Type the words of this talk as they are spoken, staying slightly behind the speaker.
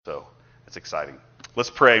So it's exciting. Let's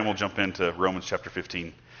pray and we'll jump into Romans chapter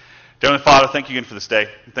 15. Heavenly Father, thank you again for this day.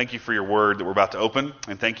 Thank you for your word that we're about to open.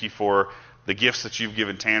 And thank you for the gifts that you've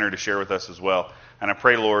given Tanner to share with us as well. And I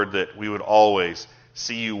pray, Lord, that we would always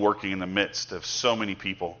see you working in the midst of so many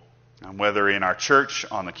people, whether in our church,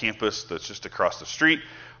 on the campus that's just across the street,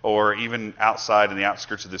 or even outside in the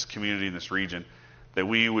outskirts of this community in this region, that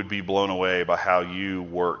we would be blown away by how you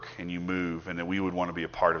work and you move, and that we would want to be a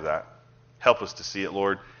part of that. Help us to see it,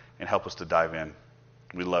 Lord, and help us to dive in.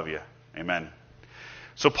 We love you. Amen.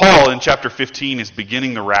 So Paul in chapter 15 is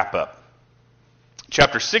beginning the wrap up.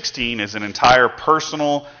 Chapter 16 is an entire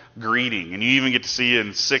personal greeting, and you even get to see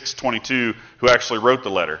in 6:22 who actually wrote the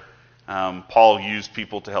letter. Paul used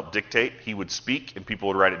people to help dictate. He would speak, and people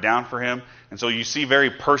would write it down for him. And so you see very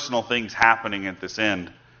personal things happening at this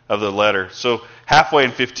end of the letter. So halfway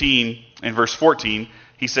in 15, in verse 14,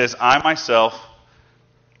 he says, I myself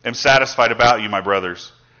am satisfied about you, my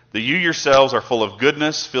brothers, that you yourselves are full of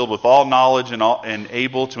goodness, filled with all knowledge, and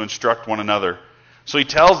able to instruct one another. So he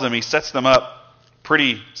tells them, he sets them up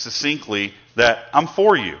pretty succinctly that I'm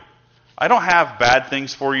for you. I don't have bad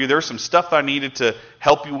things for you. There's some stuff that I needed to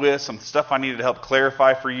help you with, some stuff I needed to help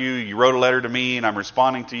clarify for you. You wrote a letter to me, and I'm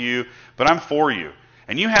responding to you, but I'm for you.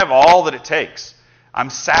 And you have all that it takes. I'm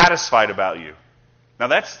satisfied about you. Now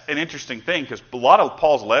that's an interesting thing, because a lot of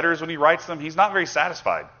Paul's letters, when he writes them, he's not very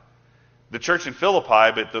satisfied. The church in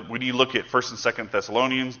Philippi, but when you look at 1st and 2nd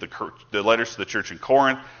Thessalonians, the letters to the church in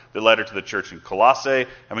Corinth, the letter to the church in Colossae,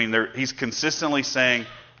 I mean, he's consistently saying,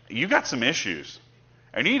 you got some issues,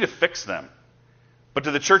 and you need to fix them. But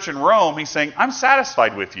to the church in Rome, he's saying, I'm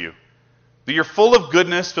satisfied with you, that you're full of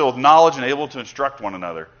goodness, filled with knowledge, and able to instruct one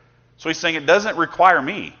another. So he's saying, it doesn't require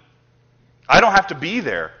me. I don't have to be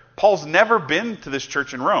there. Paul's never been to this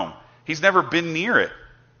church in Rome. He's never been near it.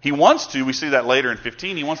 He wants to. We see that later in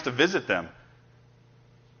 15. He wants to visit them.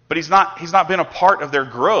 But he's not been a part of their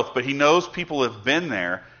growth. But he knows people have been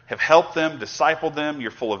there, have helped them, discipled them.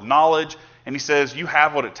 You're full of knowledge. And he says, you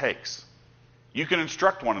have what it takes. You can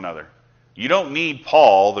instruct one another. You don't need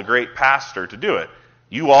Paul, the great pastor, to do it.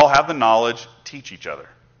 You all have the knowledge. Teach each other.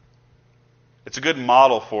 It's a good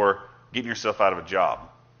model for getting yourself out of a job,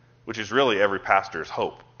 which is really every pastor's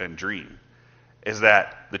hope and dream, is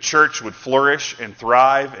that the church would flourish and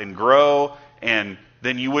thrive and grow, and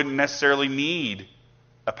then you wouldn't necessarily need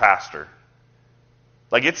a pastor.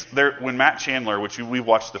 Like it's there when Matt Chandler, which we've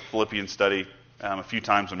watched the Philippians study a few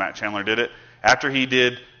times when Matt Chandler did it. After he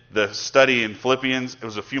did the study in Philippians, it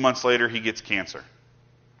was a few months later, he gets cancer.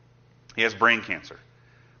 He has brain cancer.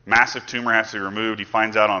 Massive tumor has to be removed. He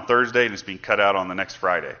finds out on Thursday, and it's being cut out on the next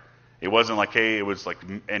Friday. It wasn't like, hey, it was like,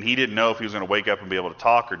 and he didn't know if he was going to wake up and be able to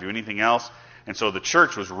talk or do anything else. And so the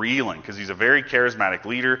church was reeling because he's a very charismatic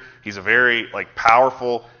leader. He's a very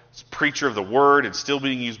powerful preacher of the word and still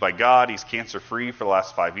being used by God. He's cancer-free for the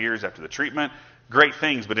last 5 years after the treatment. Great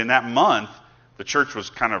things. But in that month, the church was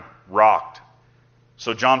kind of rocked.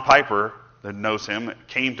 So John Piper, that knows him,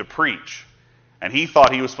 came to preach. And he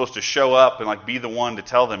thought he was supposed to show up and be the one to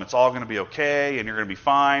tell them it's all going to be okay and you're going to be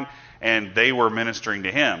fine. And they were ministering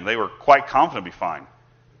to him. They were quite confident to be fine.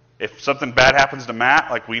 If something bad happens to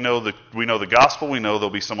Matt, we know the gospel, we know there'll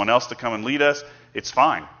be someone else to come and lead us, it's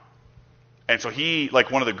fine. And so he,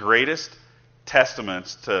 one of the greatest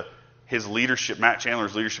testaments to his leadership, Matt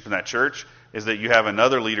Chandler's leadership in that church, is that you have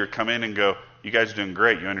another leader come in and go, you guys are doing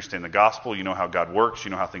great. You understand the gospel, you know how God works, you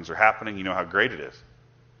know how things are happening, you know how great it is.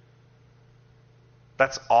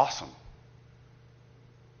 That's awesome.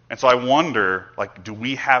 And so I wonder, do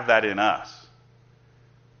we have that in us?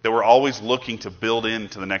 That we're always looking to build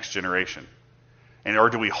into the next generation? Or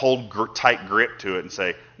do we hold tight grip to it and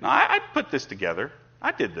say, no, I put this together.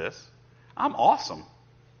 I did this. I'm awesome.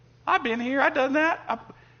 I've been here. I've done that.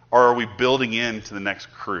 Or are we building into the next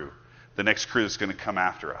crew that's going to come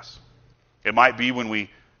after us? It might be when we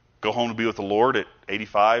go home to be with the Lord at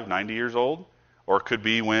 85, 90 years old, or it could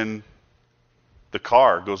be when the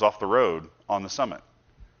car goes off the road on the summit.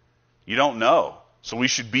 You don't know. So we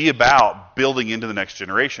should be about building into the next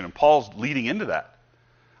generation. And Paul's leading into that.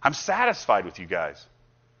 I'm satisfied with you guys.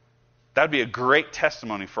 That would be a great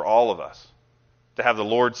testimony for all of us. To have the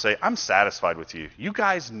Lord say, I'm satisfied with you. You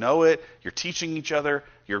guys know it. You're teaching each other.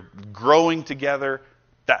 You're growing together.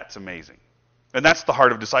 That's amazing. And that's the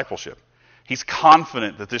heart of discipleship. He's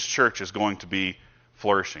confident that this church is going to be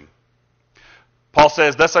flourishing. Paul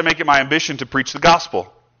says, thus I make it my ambition to preach the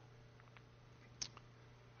gospel.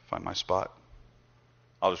 Find my spot.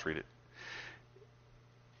 I'll just read it.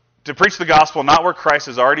 To preach the gospel, not where Christ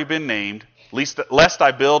has already been named, lest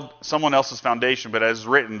I build someone else's foundation, but as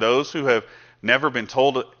written, those who have never been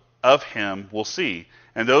told of him will see,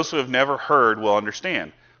 and those who have never heard will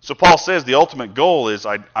understand. So Paul says the ultimate goal is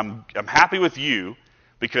I'm happy with you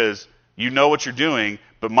because you know what you're doing,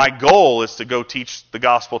 but my goal is to go teach the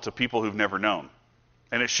gospel to people who've never known.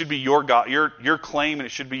 And it should be your claim, and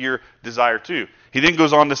it should be your desire too. He then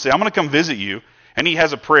goes on to say, I'm going to come visit you, and he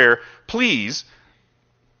has a prayer. Please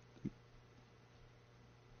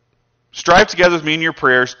strive together with me in your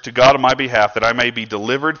prayers to God on my behalf, that I may be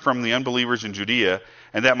delivered from the unbelievers in Judea,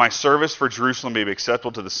 and that my service for Jerusalem may be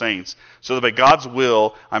acceptable to the saints, so that by God's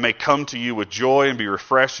will I may come to you with joy and be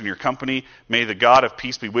refreshed in your company. May the God of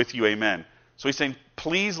peace be with you. Amen. So he's saying,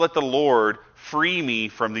 please let the Lord free me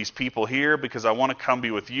from these people here, because I want to come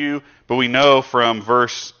be with you. But we know from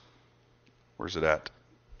where's it at?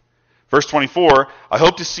 Verse 24, I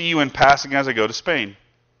hope to see you in passing as I go to Spain.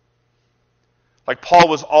 Like Paul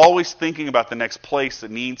was always thinking about the next place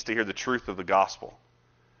that needs to hear the truth of the gospel.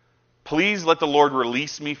 Please let the Lord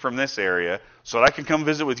release me from this area so that I can come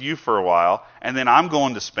visit with you for a while, and then I'm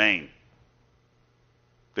going to Spain.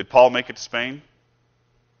 Did Paul make it to Spain?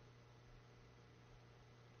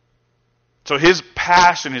 So his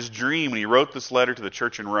passion, his dream, when he wrote this letter to the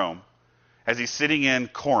church in Rome, as he's sitting in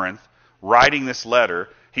Corinth, writing this letter,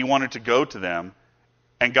 he wanted to go to them,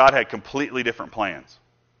 and God had completely different plans.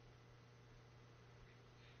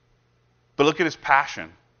 But look at his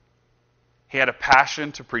passion. He had a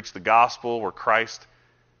passion to preach the gospel where Christ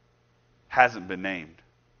hasn't been named.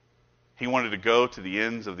 He wanted to go to the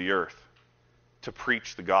ends of the earth to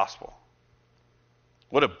preach the gospel.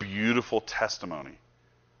 What a beautiful testimony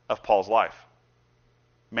of Paul's life.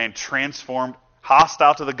 Man transformed,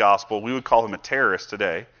 hostile to the gospel. We would call him a terrorist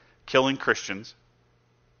today, killing Christians,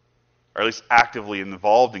 or at least actively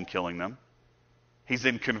involved in killing them. He's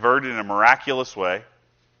then converted in a miraculous way.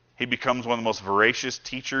 He becomes one of the most voracious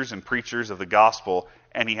teachers and preachers of the gospel,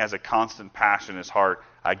 and he has a constant passion in his heart.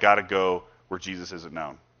 I got to go where Jesus isn't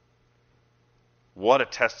known. What a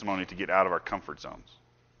testimony to get out of our comfort zones.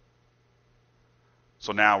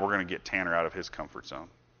 So now we're going to get Tanner out of his comfort zone.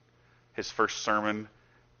 His first sermon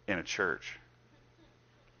in a church.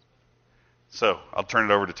 So I'll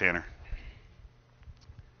turn it over to Tanner.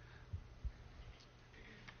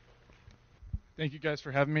 Thank you guys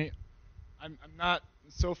for having me. I'm not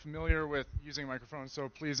so familiar with using a microphone, so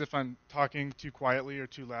please, if I'm talking too quietly or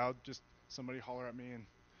too loud, just somebody holler at me and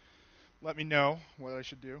let me know what I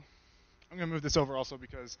should do. I'm going to move this over also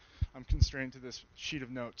because I'm constrained to this sheet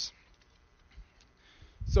of notes.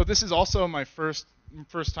 So this is also my first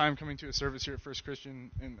time coming to a service here at First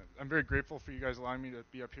Christian, and I'm very grateful for you guys allowing me to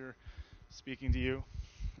be up here speaking to you.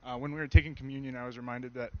 When we were taking communion, I was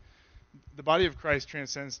reminded that the body of Christ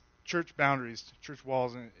transcends church boundaries, church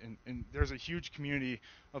walls, and there's a huge community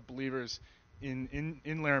of believers in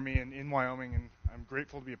Laramie and in Wyoming, and I'm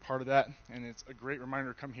grateful to be a part of that. And it's a great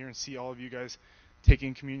reminder to come here and see all of you guys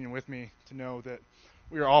taking communion with me, to know that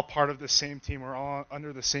we are all part of the same team. We're all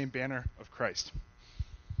under the same banner of Christ.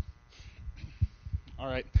 All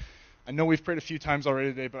right. I know we've prayed a few times already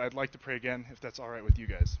today, but I'd like to pray again, if that's all right with you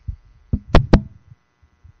guys.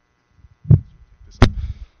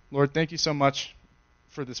 Lord, thank you so much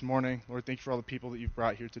for this morning. Lord, thank you for all the people that you've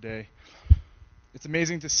brought here today. It's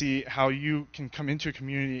amazing to see how you can come into a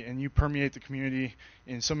community and you permeate the community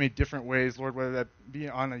in so many different ways, Lord, whether that be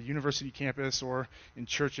on a university campus or in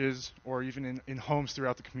churches or even in homes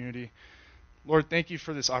throughout the community. Lord, thank you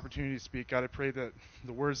for this opportunity to speak. God, I pray that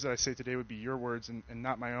the words that I say today would be your words and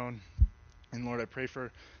not my own. And Lord, I pray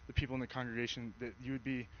for the people in the congregation that you would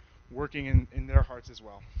be working in their hearts as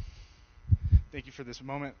well. Thank you for this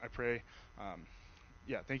moment. I pray,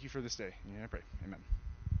 thank you for this day. I pray. Amen.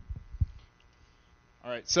 All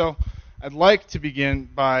right, so I'd like to begin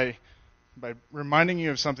by reminding you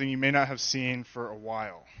of something you may not have seen for a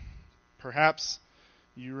while. Perhaps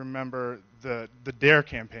you remember the DARE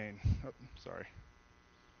campaign. Oh, sorry.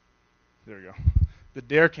 There we go. The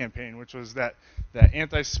DARE campaign, which was that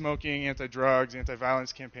anti-smoking, anti-drugs,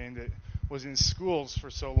 anti-violence campaign that was in schools for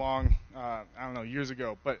so long, years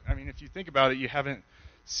ago. But, I mean, if you think about it, you haven't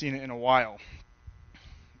seen it in a while.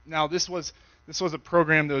 Now, this was a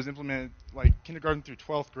program that was implemented like kindergarten through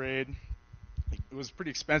 12th grade. It was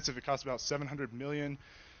pretty expensive. It cost about $700 million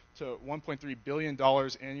to $1.3 billion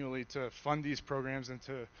annually to fund these programs and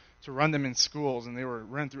to run them in schools. And they were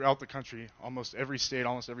run throughout the country. Almost every state,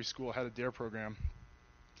 almost every school had a DARE program.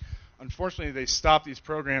 Unfortunately, they stopped these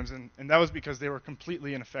programs, and that was because they were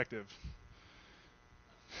completely ineffective.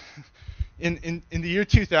 In the year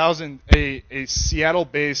 2000, a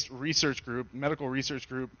Seattle-based research group, medical research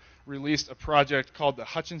group, released a project called the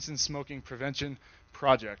Hutchinson Smoking Prevention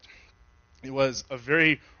Project. It was a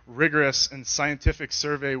very rigorous and scientific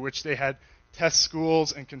survey which they had test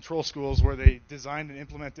schools and control schools where they designed and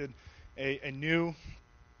implemented a new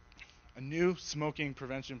a new smoking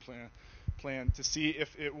prevention plan to see if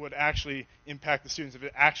it would actually impact the students, if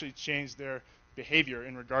it actually changed their behavior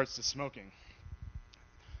in regards to smoking.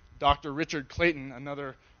 Dr. Richard Clayton,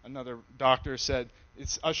 another doctor, said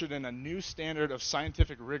it's ushered in a new standard of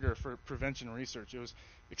scientific rigor for prevention research. It was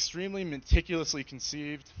extremely meticulously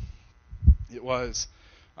conceived. It was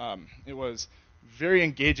very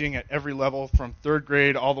engaging at every level, from third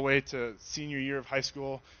grade all the way to senior year of high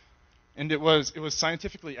school. And it was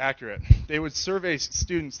scientifically accurate. They would survey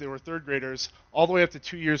students, they were third graders, all the way up to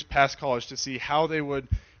 2 years past college to see how they would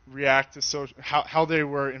react to how they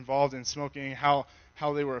were involved in smoking, how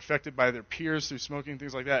they were affected by their peers through smoking,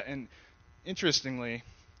 things like that. And interestingly,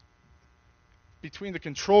 between the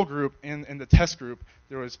control group and the test group,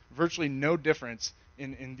 there was virtually no difference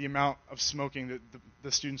in the amount of smoking that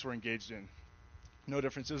the students were engaged in. No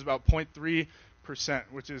difference. It was about 0.3%,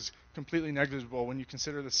 which is completely negligible when you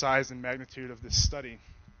consider the size and magnitude of this study.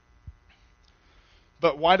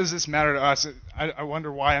 But why does this matter to us? I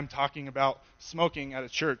wonder why I'm talking about smoking at a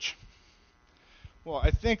church. Well,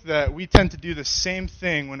 I think that we tend to do the same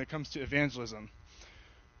thing when it comes to evangelism.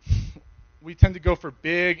 We tend to go for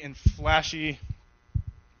big and flashy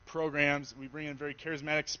programs. We bring in very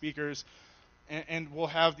charismatic speakers, and we'll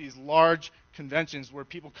have these large conventions where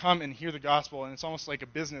people come and hear the gospel, and it's almost like a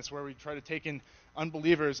business where we try to take in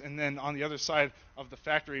unbelievers, and then on the other side of the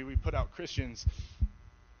factory we put out Christians.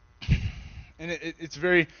 And it's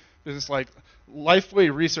very, there's like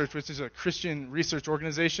Lifeway Research, which is a Christian research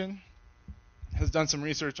organization, has done some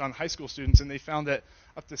research on high school students, and they found that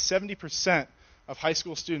up to 70% of high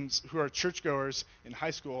school students who are churchgoers in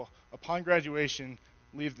high school, upon graduation,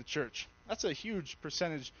 leave the church. That's a huge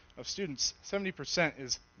percentage of students. 70%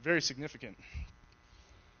 is very significant.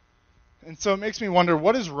 And so it makes me wonder,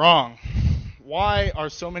 what is wrong? Why are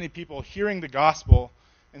so many people hearing the gospel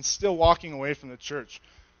and still walking away from the church?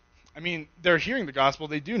 I mean, they're hearing the gospel.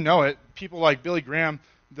 They do know it. People like Billy Graham,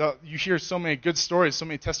 you hear so many good stories, so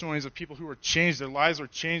many testimonies of people who were changed. Their lives were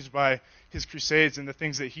changed by his crusades and the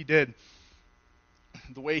things that he did.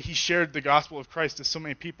 The way he shared the gospel of Christ to so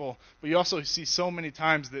many people. But you also see so many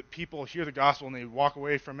times that people hear the gospel and they walk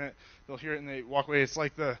away from it. They'll hear it and they walk away. It's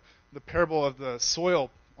like the parable of the soil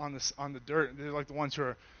on the dirt. They're like the ones who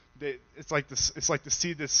are. It's like the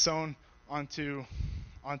seed that's sown onto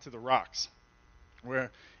the rocks,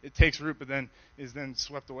 where it takes root but then is then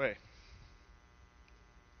swept away.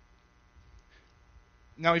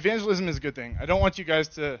 Now, evangelism is a good thing. I don't want you guys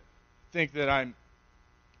to think that I'm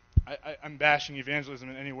bashing evangelism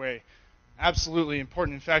in any way. Absolutely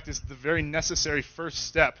important. In fact, it's the very necessary first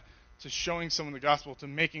step to showing someone the gospel, to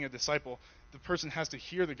making a disciple. The person has to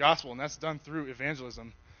hear the gospel, and that's done through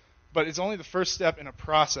evangelism. But it's only the first step in a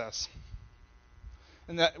process.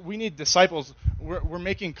 And that we need disciples. We're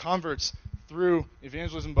making converts through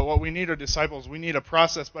evangelism, but what we need are disciples. We need a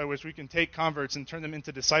process by which we can take converts and turn them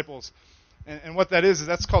into disciples. And what that is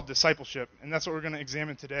that's called discipleship. And that's what we're going to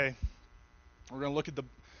examine today. We're going to look at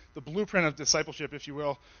the blueprint of discipleship, if you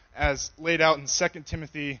will, as laid out in 2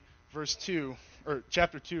 Timothy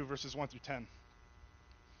chapter 2, verses 1 through 10.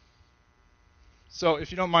 So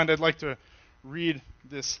if you don't mind, I'd like to read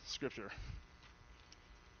this scripture.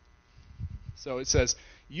 So it says,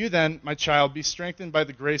 "You then, my child, be strengthened by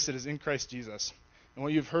the grace that is in Christ Jesus. And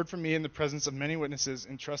what you have heard from me in the presence of many witnesses,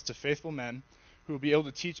 entrust to faithful men who will be able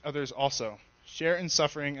to teach others also. Share in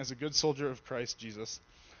suffering as a good soldier of Christ Jesus.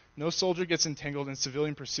 No soldier gets entangled in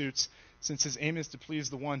civilian pursuits, since his aim is to please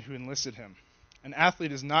the one who enlisted him. An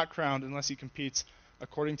athlete is not crowned unless he competes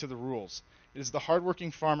according to the rules. It is the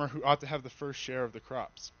hardworking farmer who ought to have the first share of the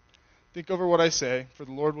crops. Think over what I say, for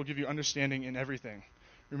the Lord will give you understanding in everything.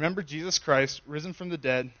 Remember Jesus Christ, risen from the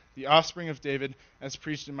dead, the offspring of David, as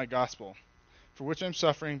preached in my gospel, for which I am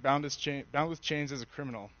suffering, bound with chains as a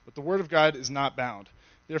criminal. But the word of God is not bound.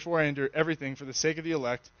 Therefore I endure everything for the sake of the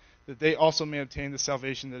elect, that they also may obtain the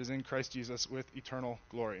salvation that is in Christ Jesus with eternal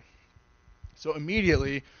glory." So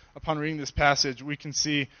immediately, upon reading this passage, we can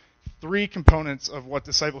see three components of what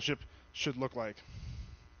discipleship should look like.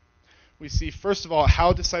 We see, first of all,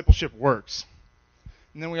 how discipleship works.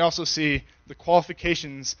 And then we also see the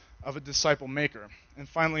qualifications of a disciple maker. And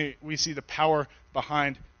finally, we see the power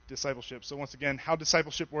behind discipleship. So once again, how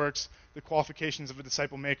discipleship works, the qualifications of a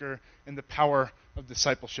disciple maker, and the power of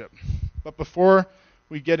discipleship. But before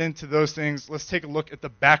we get into those things, let's take a look at the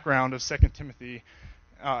background of 2 Timothy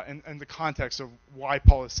and the context of why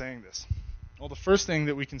Paul is saying this. Well, the first thing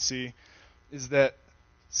that we can see is that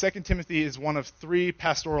 2 Timothy is one of three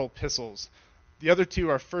pastoral epistles. The other two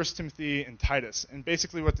are 1 Timothy and Titus. And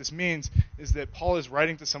basically what this means is that Paul is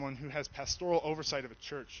writing to someone who has pastoral oversight of a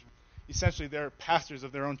church. essentially they're pastors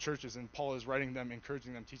of their own churches, and Paul is writing them,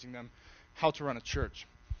 encouraging them, teaching them how to run a church.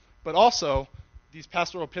 But also, these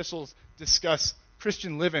pastoral epistles discuss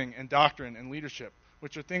Christian living and doctrine and leadership,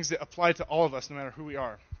 which are things that apply to all of us no matter who we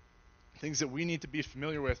are, things that we need to be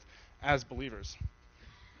familiar with as believers.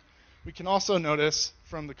 We can also notice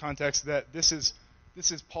from the context that this is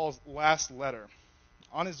Paul's last letter.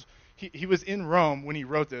 He was in Rome when he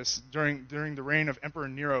wrote this during the reign of Emperor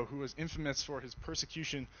Nero, who was infamous for his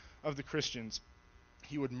persecution of the Christians.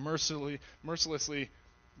 He would mercilessly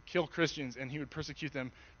kill Christians, and he would persecute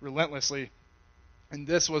them relentlessly. And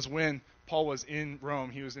this was when Paul was in Rome.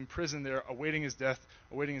 He was in prison there, awaiting his death,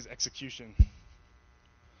 awaiting his execution.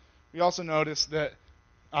 We also notice that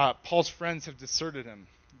Paul's friends have deserted him.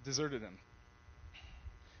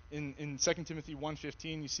 In 2 Timothy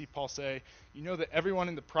 1:15, you see Paul say, "You know that everyone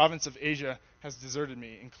in the province of Asia has deserted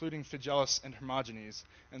me, including Phygelus and Hermogenes."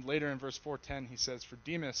 And later in verse 4:10, he says, "For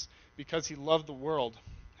Demas, because he loved the world,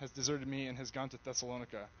 has deserted me and has gone to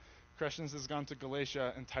Thessalonica. Crescens has gone to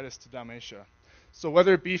Galatia, and Titus to Dalmatia." So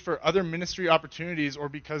whether it be for other ministry opportunities or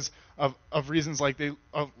because of reasons like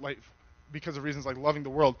loving the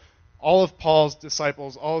world, all of Paul's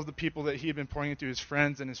disciples, all of the people that he had been pouring into, his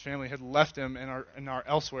friends and his family, had left him and are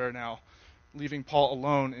elsewhere now, leaving Paul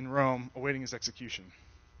alone in Rome, awaiting his execution.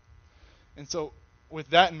 And so with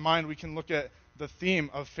that in mind, we can look at the theme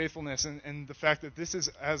of faithfulness and the fact that this is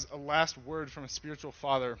as a last word from a spiritual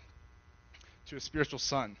father to a spiritual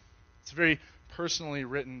son. It's very personally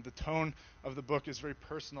written. The tone of the book is very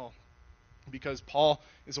personal because Paul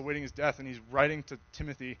is awaiting his death, and he's writing to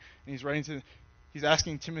Timothy, and he's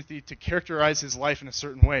asking Timothy to characterize his life in a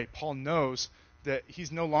certain way. Paul knows that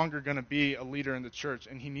he's no longer going to be a leader in the church,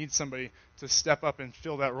 and he needs somebody to step up and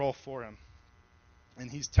fill that role for him. And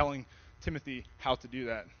he's telling Timothy how to do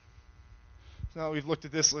that. So now that we've looked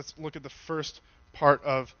at this, let's look at the first part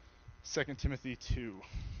of 2 Timothy 2.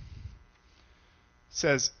 It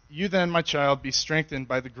says, "You then, my child, be strengthened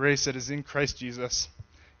by the grace that is in Christ Jesus,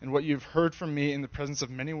 and what you've heard from me in the presence of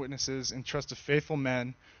many witnesses, entrust to faithful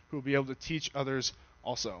men who will be able to teach others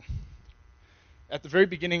also." At the very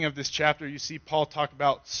beginning of this chapter, you see Paul talk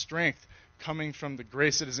about strength coming from the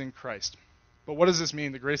grace that is in Christ. But what does this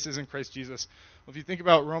mean, the grace that is in Christ Jesus? Well, if you think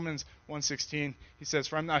about Romans 1:16, he says,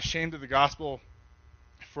 "For I'm not ashamed of the gospel,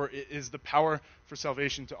 for it is the power for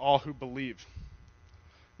salvation to all who believe."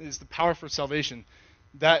 It is the power for salvation.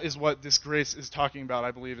 That is what this grace is talking about,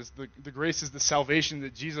 I believe. Is the grace is the salvation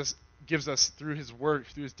that Jesus gives us through his work,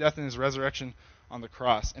 through his death and his resurrection on the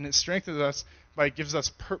cross. And it strengthens us by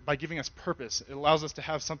giving us purpose. It allows us to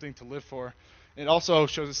have something to live for. It also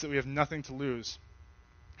shows us that we have nothing to lose.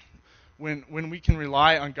 When we can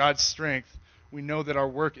rely on God's strength, we know that our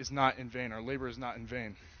work is not in vain. Our labor is not in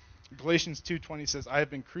vain. Galatians 2:20 says, "I have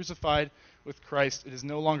been crucified with Christ. It is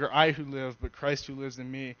no longer I who live, but Christ who lives in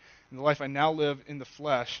me. In the life I now live in the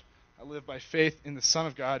flesh, I live by faith in the Son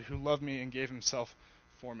of God who loved me and gave himself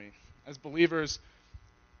for me." As believers,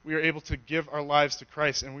 we are able to give our lives to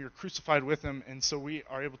Christ, and we are crucified with him, and so we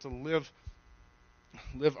are able to live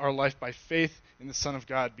our life by faith in the Son of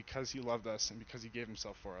God because he loved us and because he gave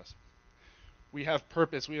himself for us. We have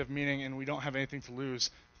purpose, we have meaning, and we don't have anything to lose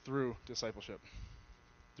through discipleship,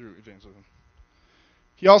 through evangelism.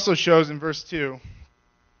 He also shows in verse 2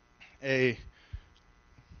 He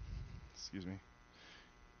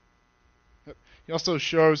also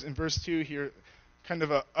shows in verse 2 here kind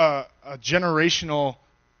of a generational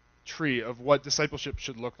tree of what discipleship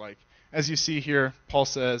should look like. As you see here, Paul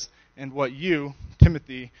says, "And what you,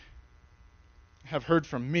 Timothy, have heard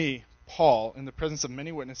from me, Paul, in the presence of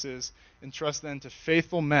many witnesses, entrust then to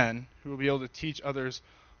faithful men who will be able to teach others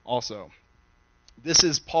also." This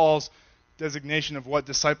is Paul's designation of what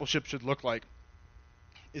discipleship should look like.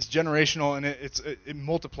 It's generational, and it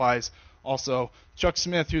multiplies also. Chuck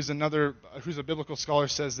Smith, who's a biblical scholar,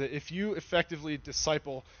 says that if you effectively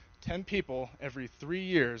disciple 10 people every 3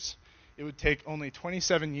 years, it would take only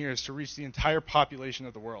 27 years to reach the entire population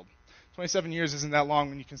of the world. 27 years isn't that long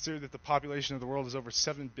when you consider that the population of the world is over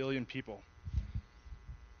 7 billion people.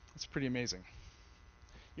 It's pretty amazing.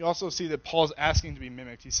 You also see that Paul's asking to be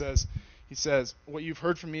mimicked. He says, "What you've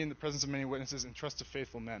heard from me in the presence of many witnesses, entrust to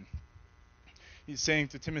faithful men." He's saying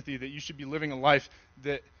to Timothy that you should be living a life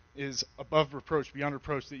that is above reproach, beyond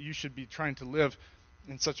reproach, that you should be trying to live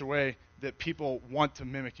in such a way that people want to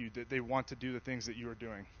mimic you, that they want to do the things that you are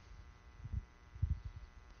doing.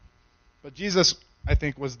 But Jesus, I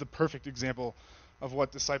think, was the perfect example of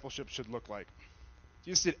what discipleship should look like.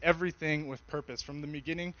 Jesus did everything with purpose. From the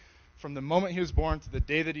beginning, from the moment he was born to the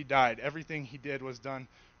day that he died, everything he did was done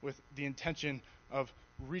with the intention of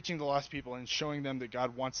reaching the lost people and showing them that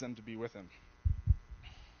God wants them to be with him.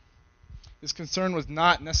 His concern was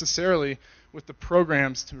not necessarily with the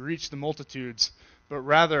programs to reach the multitudes, but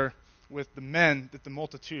rather with the men that the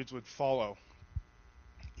multitudes would follow.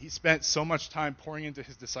 He spent so much time pouring into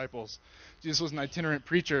his disciples. Jesus was an itinerant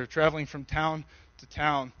preacher, traveling from town to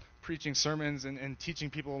town, preaching sermons and teaching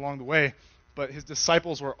people along the way, but his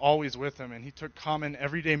disciples were always with him, and he took common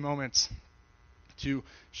everyday moments to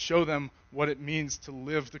show them what it means to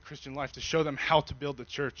live the Christian life, to show them how to build the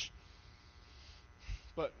church.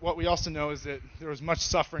 But what we also know is that there was much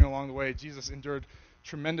suffering along the way. Jesus endured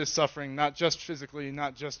tremendous suffering, not just physically,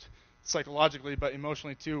 not just psychologically, but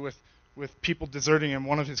emotionally too, with people deserting him,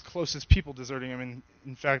 one of his closest people deserting him, and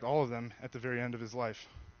in fact all of them at the very end of his life.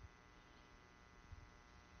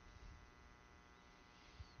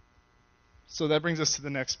 So that brings us to the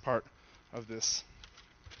next part of this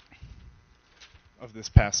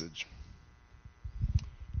passage.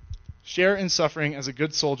 Share in suffering as a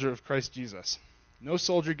good soldier of Christ Jesus. No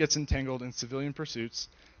soldier gets entangled in civilian pursuits,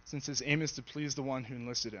 since his aim is to please the one who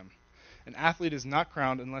enlisted him. An athlete is not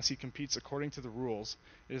crowned unless he competes according to the rules.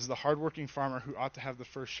 It is the hard-working farmer who ought to have the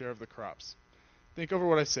first share of the crops. Think over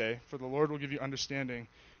what I say, for the Lord will give you understanding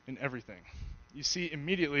in everything. You see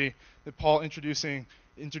immediately that Paul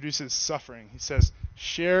introduces suffering. He says,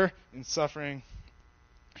 share in suffering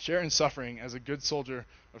as a good soldier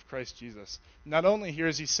of Christ Jesus. Not only here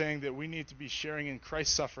is he saying that we need to be sharing in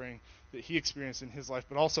Christ's suffering that he experienced in his life,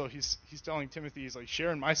 but also he's telling Timothy, he's like,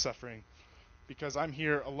 share in my suffering, because I'm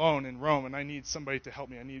here alone in Rome and I need somebody to help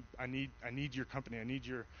me. I need your company. I need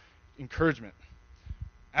your encouragement.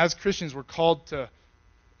 As Christians, we're called to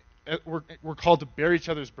bear each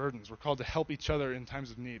other's burdens. We're called to help each other in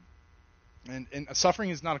times of need. And suffering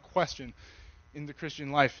is not a question in the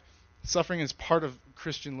Christian life. Suffering is part of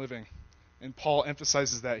Christian living, and Paul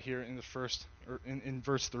emphasizes that here in in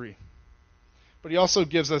verse 3. But he also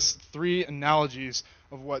gives us 3 analogies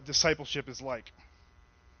of what discipleship is like.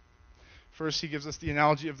 First, he gives us the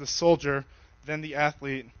analogy of the soldier, then the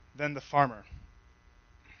athlete, then the farmer.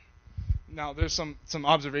 Now, there's some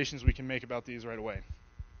observations we can make about these right away.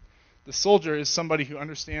 The soldier is somebody who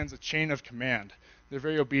understands a chain of command. They're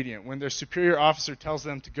very obedient. When their superior officer tells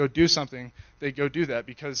them to go do something, they go do that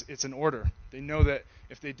because it's an order. They know that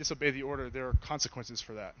if they disobey the order, there are consequences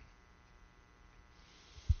for that.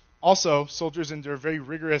 Also, soldiers endure very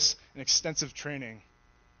rigorous and extensive training.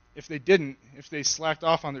 If they slacked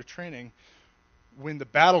off on their training, when the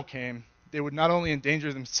battle came, they would not only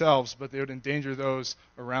endanger themselves, but they would endanger those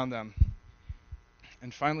around them.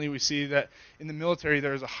 And finally, we see that in the military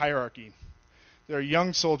there is a hierarchy. There are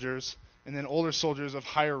young soldiers and then older soldiers of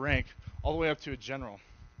higher rank, all the way up to a general.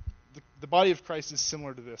 The body of Christ is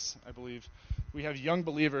similar to this, I believe. We have young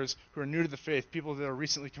believers who are new to the faith, people that are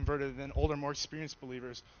recently converted, and then older, more experienced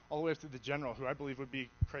believers, all the way up to the general, who I believe would be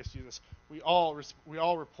Christ Jesus. We all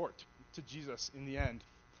report to Jesus in the end.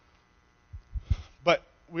 But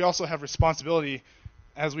we also have responsibility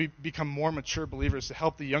as we become more mature believers to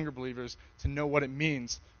help the younger believers to know what it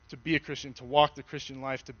means to be a Christian, to walk the Christian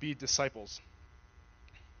life, to be disciples.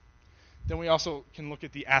 Then we also can look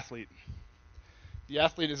at the athlete. The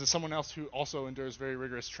athlete is someone else who also endures very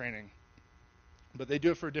rigorous training. But they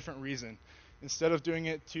do it for a different reason. Instead of doing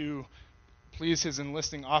it to please his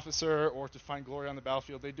enlisting officer or to find glory on the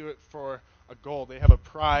battlefield, they do it for a goal. They have a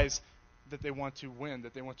prize that they want to win,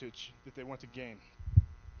 that they want to gain.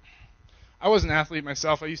 I was an athlete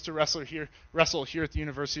myself. I used to wrestle here at the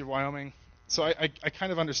University of Wyoming. So I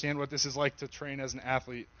kind of understand what this is like to train as an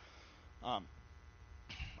athlete.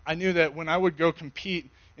 I knew that when I would go compete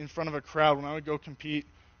in front of a crowd, when I would go compete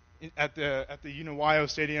at the Uniwyo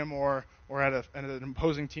Stadium or at an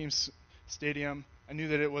opposing team's stadium, I knew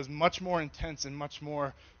that it was much more intense and much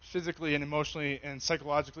more physically and emotionally and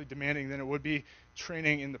psychologically demanding than it would be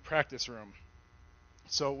training in the practice room.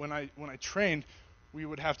 So when I trained, we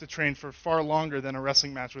would have to train for far longer than a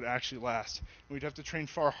wrestling match would actually last. We'd have to train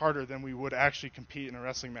far harder than we would actually compete in a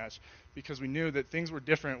wrestling match because we knew that things were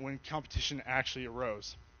different when competition actually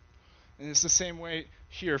arose. And it's the same way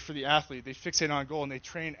here for the athlete. They fixate on a goal and they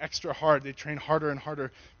train extra hard. They train harder and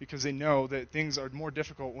harder because they know that things are more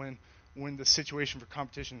difficult when the situation for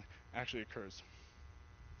competition actually occurs.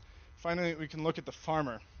 Finally, we can look at the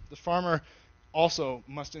farmer. The farmer also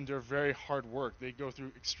must endure very hard work. They go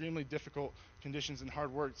through extremely difficult conditions and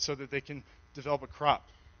hard work so that they can develop a crop.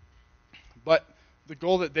 But the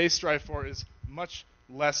goal that they strive for is much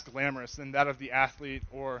less glamorous than that of the athlete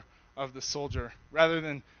or of the soldier. Rather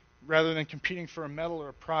than competing for a medal or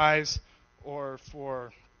a prize or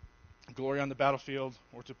for glory on the battlefield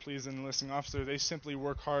or to please an enlisting officer, they simply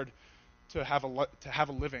work hard to have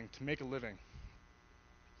a living, to make a living.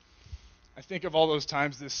 I think of all those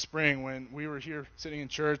times this spring when we were here sitting in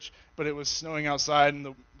church, but it was snowing outside and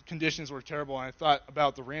the conditions were terrible. And I thought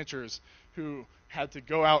about the ranchers who had to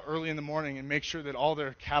go out early in the morning and make sure that all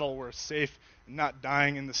their cattle were safe and not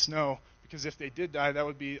dying in the snow, because if they did die, that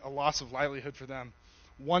would be a loss of livelihood for them.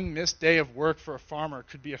 One missed day of work for a farmer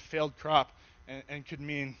could be a failed crop and could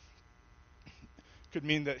mean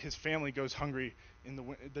that his family goes hungry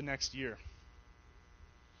in the next year.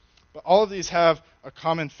 But all of these have a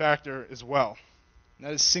common factor as well, and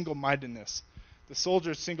that is single-mindedness. The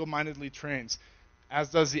soldier single-mindedly trains, as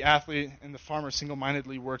does the athlete, and the farmer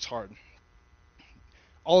single-mindedly works hard.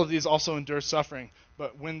 All of these also endure suffering,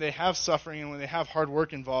 but when they have suffering and when they have hard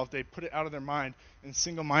work involved, they put it out of their mind and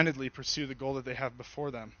single-mindedly pursue the goal that they have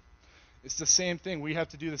before them. It's the same thing. We have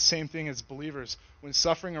to do the same thing as believers. When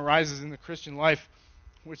suffering arises in the Christian life,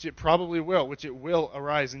 which it probably will, which it will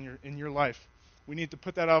arise in your life, we need to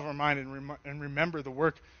put that out of our mind and remember the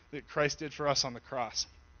work that Christ did for us on the cross.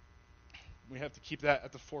 We have to keep that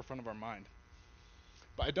at the forefront of our mind.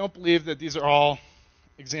 But I don't believe that these are all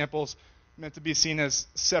examples meant to be seen as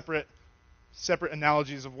separate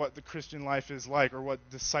analogies of what the Christian life is like or what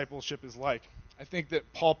discipleship is like. I think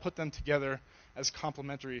that Paul put them together as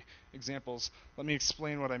complementary examples. Let me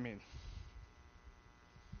explain what I mean.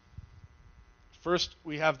 First,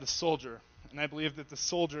 we have the soldier, and I believe that the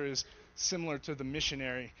soldier is similar to the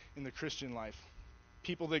missionary in the Christian life.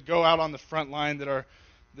 People that go out on the front line that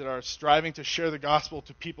are striving to share the gospel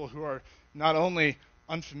to people who are not only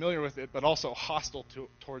unfamiliar with it, but also hostile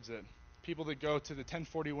towards it. People that go to the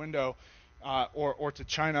 1040 window or to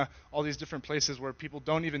China, all these different places where people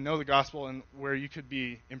don't even know the gospel and where you could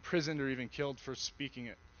be imprisoned or even killed for speaking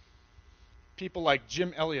it. People like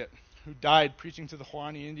Jim Elliot, who died preaching to the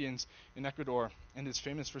Huani Indians in Ecuador and is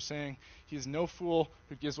famous for saying, "He is no fool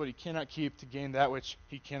who gives what he cannot keep to gain that which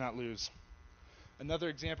he cannot lose." Another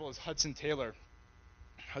example is Hudson Taylor.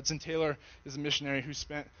 Hudson Taylor is a missionary who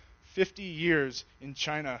spent 50 years in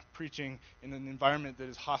China preaching in an environment that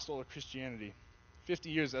is hostile to Christianity. 50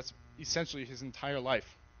 years, that's essentially his entire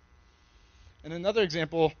life. And another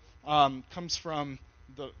example comes from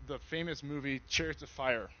the famous movie Chariots of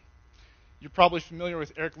Fire. You're probably familiar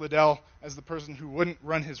with Eric Liddell as the person who wouldn't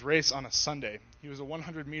run his race on a Sunday. He was a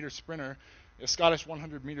 100-meter sprinter, a Scottish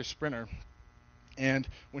 100-meter sprinter. And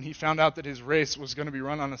when he found out that his race was going to be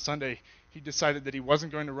run on a Sunday, he decided that he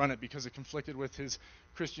wasn't going to run it because it conflicted with his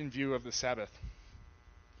Christian view of the Sabbath.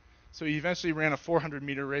 So he eventually ran a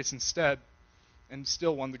 400-meter race instead and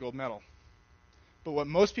still won the gold medal. But what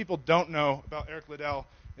most people don't know about Eric Liddell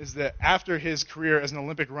is that after his career as an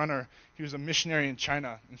Olympic runner, he was a missionary in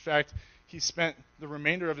China. In fact, he spent the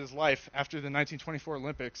remainder of his life after the 1924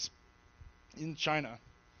 Olympics in China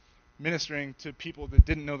ministering to people that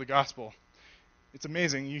didn't know the gospel. It's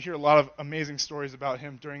amazing. You hear a lot of amazing stories about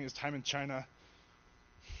him during his time in China.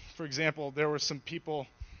 For example, there were some people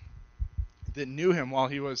that knew him while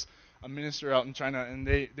he was a minister out in China, and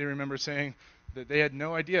they remember saying that they had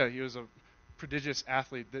no idea he was a prodigious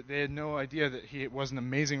athlete, that they had no idea that he was an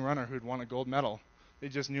amazing runner who had won a gold medal. They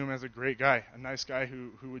just knew him as a great guy, a nice guy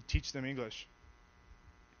who would teach them English.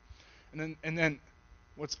 And then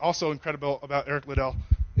what's also incredible about Eric Liddell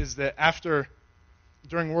is that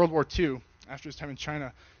during World War II, after his time in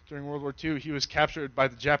China, during World War II, he was captured by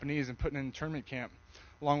the Japanese and put in an internment camp,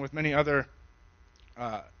 along with many other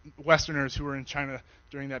Westerners who were in China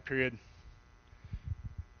during that period.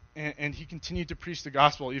 And he continued to preach the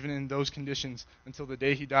gospel even in those conditions until the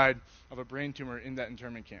day he died of a brain tumor in that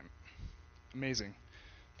internment camp. Amazing.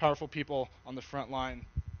 Powerful people on the front line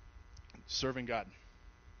serving God.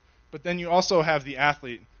 But then you also have the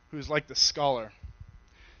athlete who is like the scholar.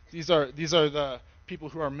 These are the people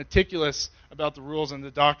who are meticulous about the rules and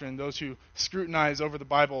the doctrine, those who scrutinize over the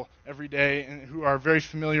Bible every day and who are very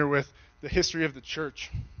familiar with the history of the church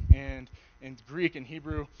and Greek and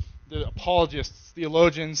Hebrew, the apologists,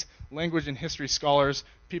 theologians, language and history scholars,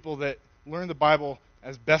 people that learn the Bible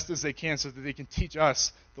as best as they can so that they can teach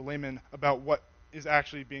us, the laymen, about what is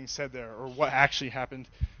actually being said there or what actually happened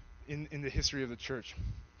in the history of the church.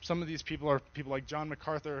 Some of these people are people like John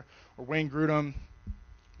MacArthur or Wayne Grudem,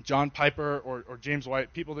 John Piper or James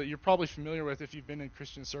White, people that you're probably familiar with if you've been in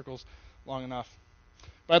Christian circles long enough.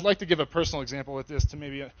 But I'd like to give a personal example with this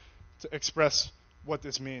to express what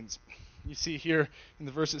this means. You see here in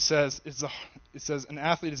the verse it says, an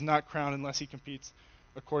athlete is not crowned unless he competes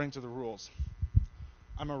according to the rules.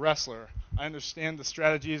 I'm a wrestler. I understand the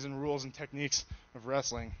strategies and rules and techniques of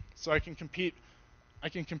wrestling. So I can compete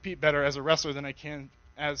better as a wrestler than I can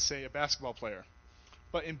as, say, a basketball player.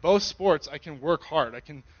 But in both sports, I can work hard. I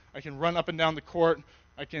can run up and down the court.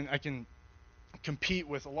 I can compete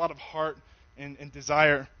with a lot of heart and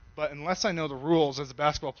desire But unless I know the rules as a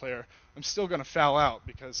basketball player, I'm still going to foul out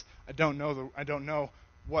because I don't know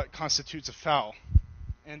what constitutes a foul.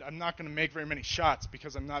 And I'm not going to make very many shots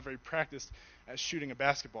because I'm not very practiced at shooting a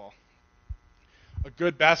basketball. A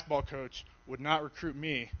good basketball coach would not recruit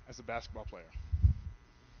me as a basketball player.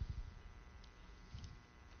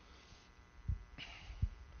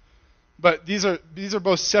 But these are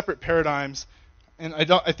both separate paradigms, and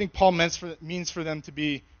I think Paul means for them to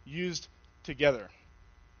be used together,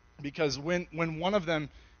 because when one of them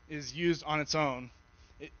is used on its own,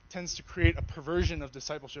 it tends to create a perversion of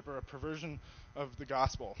discipleship or a perversion of the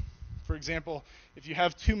gospel. For example, if you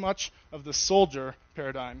have too much of the soldier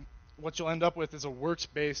paradigm, what you'll end up with is a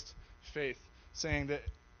works-based faith, saying that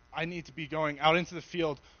I need to be going out into the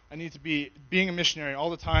field, I need to be being a missionary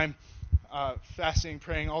all the time, fasting,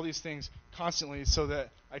 praying, all these things constantly so that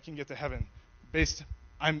I can get to heaven.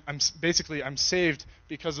 I'm saved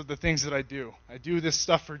because of the things that I do. I do this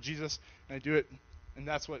stuff for Jesus, and I do it, and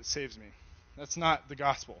that's what saves me. That's not the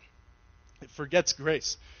gospel. It forgets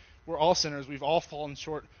grace. We're all sinners. We've all fallen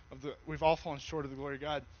short of the glory of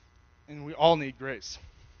God, and we all need grace.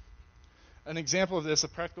 An example of this, a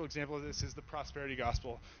practical example of this, is the prosperity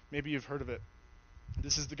gospel. Maybe you've heard of it.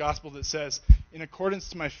 This is the gospel that says, in accordance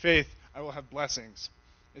to my faith, I will have blessings.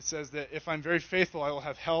 It says that if I'm very faithful, I will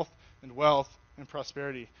have health and wealth and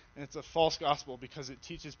prosperity. And it's a false gospel because it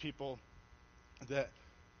teaches people that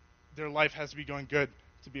their life has to be going good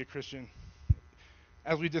to be a Christian.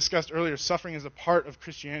 As we discussed earlier, suffering is a part of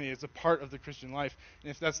Christianity. It's a part of the Christian life. And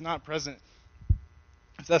if that's not present,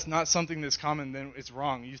 if that's not something that's common, then it's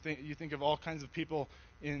wrong. You think of all kinds of people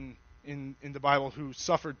in the Bible who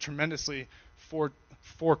suffered tremendously for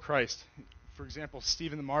Christ. For example,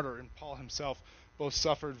 Stephen the martyr and Paul himself both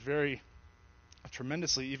suffered very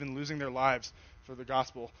tremendously, even losing their lives for the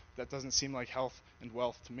gospel. That doesn't seem like health and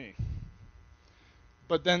wealth to me.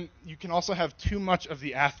 But then you can also have too much of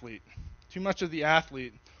the athlete. Too much of the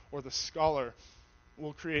athlete or the scholar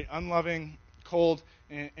will create unloving, cold,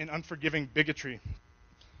 and unforgiving bigotry.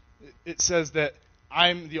 It says that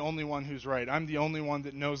I'm the only one who's right. I'm the only one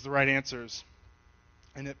that knows the right answers.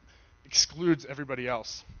 And it excludes everybody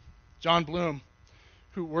else. John Bloom,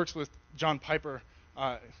 who works with John Piper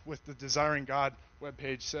with the Desiring God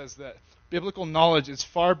webpage, says that biblical knowledge is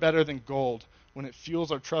far better than gold when it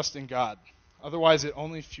fuels our trust in God. Otherwise, it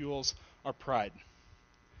only fuels our pride.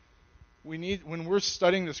 When we're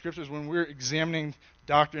studying the scriptures, when we're examining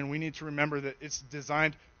doctrine, we need to remember that it's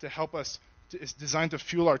designed to help us. It's designed to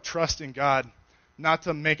fuel our trust in God, not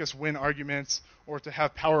to make us win arguments or to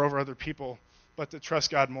have power over other people, but to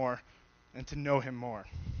trust God more and to know Him more.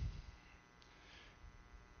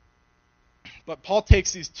 But Paul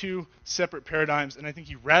takes these two separate paradigms, and I think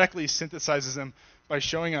he radically synthesizes them by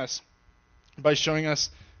showing us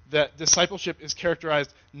that discipleship is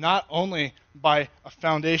characterized not only by a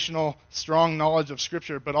foundational, strong knowledge of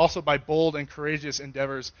Scripture, but also by bold and courageous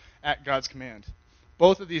endeavors at God's command.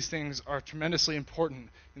 Both of these things are tremendously important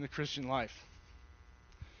in the Christian life.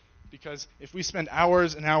 Because if we spend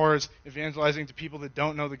hours and hours evangelizing to people that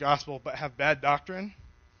don't know the gospel but have bad doctrine,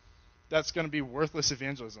 that's going to be worthless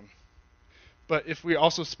evangelism. But if we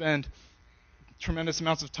also spend tremendous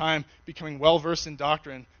amounts of time becoming well-versed in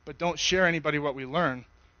doctrine but don't share anybody what we learn,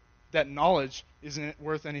 that knowledge isn't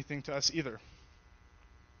worth anything to us either.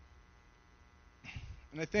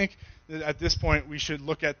 And I think that at this point we should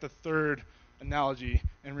look at the third analogy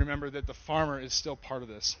and remember that the farmer is still part of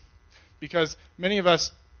this. Because many of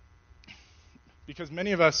us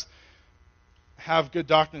have good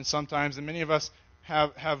doctrine sometimes, and many of us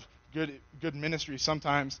have good ministry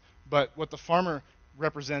sometimes, but what the farmer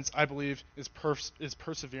represents, I believe, is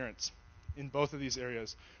perseverance in both of these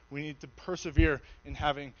areas. We need to persevere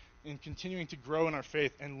in continuing to grow in our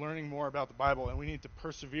faith and learning more about the Bible, and we need to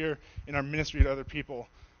persevere in our ministry to other people.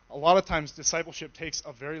 A lot of times discipleship takes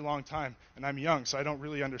a very long time, and I'm young, so I don't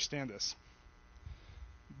really understand this.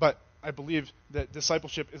 But I believe that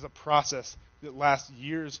discipleship is a process that lasts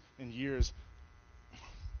years and years.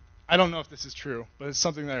 I don't know if this is true, but it's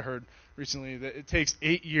something that I heard recently, that it takes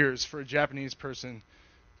 8 years for a Japanese person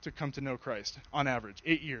to come to know Christ, on average.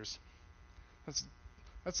 8 years.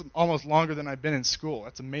 That's almost longer than I've been in school.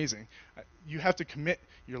 That's amazing. You have to commit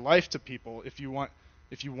your life to people if you want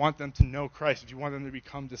them to know Christ, if you want them to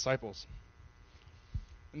become disciples.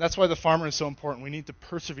 And that's why the farmer is so important. We need to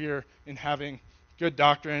persevere in having good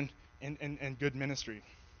doctrine and good ministry.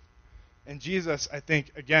 And Jesus, I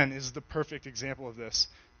think, again, is the perfect example of this.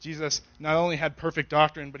 Jesus not only had perfect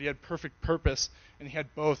doctrine, but he had perfect purpose, and he had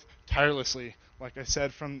both tirelessly. Like I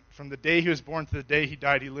said, from the day he was born to the day he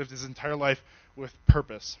died, he lived his entire life with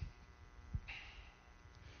purpose.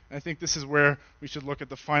 And I think this is where we should look at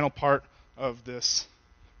the final part of this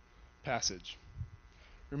passage.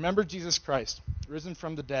 Remember Jesus Christ, risen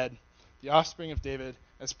from the dead, the offspring of David,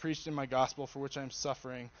 as preached in my gospel, for which I am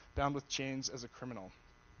suffering, bound with chains as a criminal.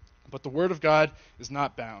 But the word of God is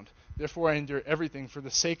not bound. Therefore I endure everything for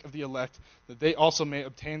the sake of the elect, that they also may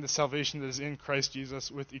obtain the salvation that is in Christ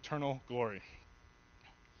Jesus with eternal glory.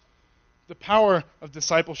 The power of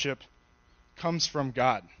discipleship comes from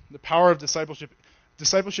God. The power of discipleship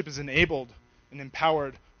is enabled and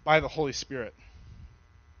empowered by the Holy Spirit.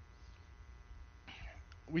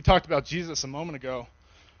 We talked about Jesus a moment ago.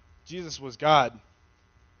 Jesus was God.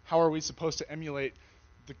 How are we supposed to emulate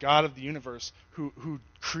the God of the universe who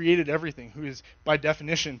created everything, who is by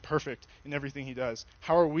definition perfect in everything he does?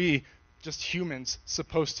 How are we, just humans,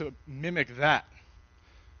 supposed to mimic that?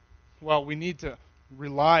 Well, we need to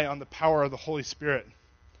rely on the power of the Holy Spirit.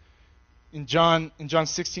 In John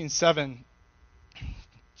 16:7,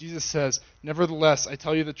 Jesus says, "Nevertheless, I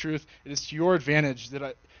tell you the truth, it is to your advantage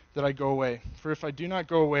that I go away. For if I do not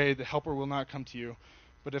go away, the Helper will not come to you.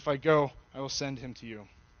 But if I go, I will send him to you."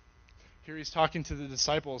 Here he's talking to the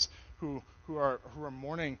disciples who are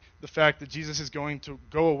mourning the fact that Jesus is going to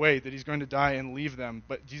go away, that he's going to die and leave them.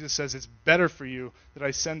 But Jesus says, it's better for you that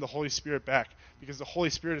I send the Holy Spirit back, because the Holy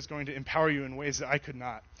Spirit is going to empower you in ways that I could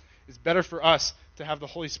not. It's better for us to have the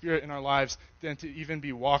Holy Spirit in our lives than to even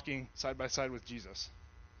be walking side by side with Jesus,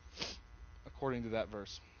 according to that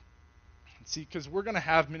verse. See, because we're going to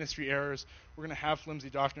have ministry errors, we're going to have flimsy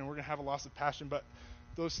doctrine, we're going to have a loss of passion, but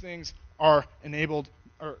those things are enabled,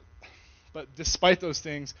 but despite those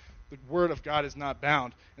things, the Word of God is not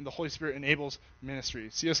bound, and the Holy Spirit enables ministry.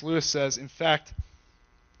 C.S. Lewis says, in fact,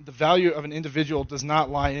 the value of an individual does not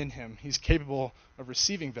lie in him. He's capable of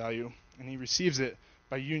receiving value, and he receives it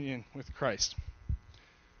by union with Christ.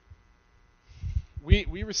 We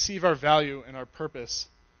receive our value and our purpose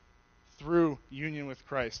through union with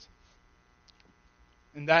Christ.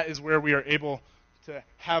 And that is where we are able to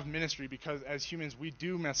have ministry, because as humans we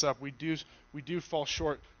do mess up, we do fall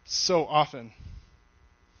short so often.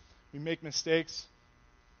 We make mistakes,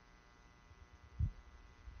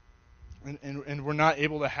 and we're not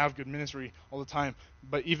able to have good ministry all the time.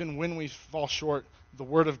 But even when we fall short, the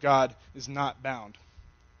Word of God is not bound.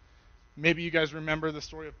 Maybe you guys remember the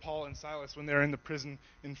story of Paul and Silas when they were in the prison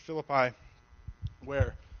in Philippi,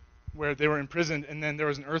 where they were imprisoned, and then there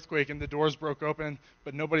was an earthquake and the doors broke open,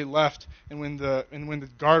 but nobody left. And when the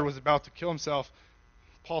guard was about to kill himself,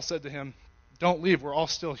 Paul said to him, "Don't leave, we're all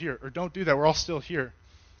still here." Or, "Don't do that, we're all still here."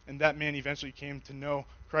 And that man eventually came to know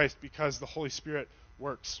Christ because the Holy Spirit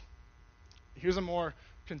works. Here's a more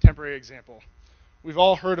contemporary example. We've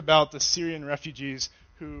all heard about the Syrian refugees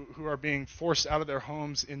who are being forced out of their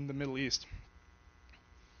homes in the Middle East.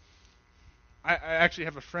 I actually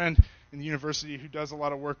have a friend in the university who does a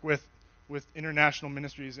lot of work with international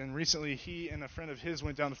ministries, and recently he and a friend of his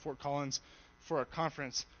went down to Fort Collins for a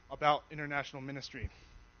conference about international ministry.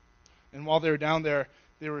 And while they were down there,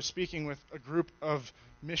 they were speaking with a group of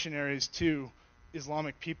missionaries to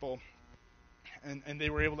Islamic people, and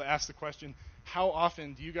they were able to ask the question, how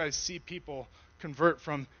often do you guys see people convert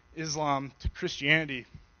from Islam to Christianity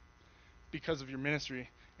because of your ministry?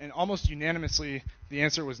 And almost unanimously, the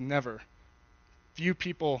answer was never. Few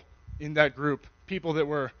people in that group, people that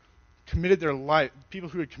were people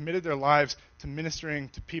who had committed their lives to ministering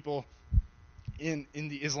to people in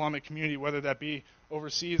the Islamic community, whether that be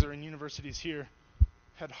overseas or in universities here,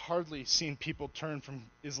 had hardly seen people turn from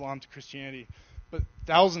Islam to Christianity. But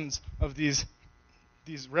thousands of these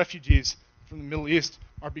refugees from the Middle East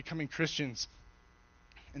are becoming Christians.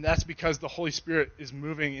 And that's because the Holy Spirit is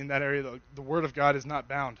moving in that area. The Word of God is not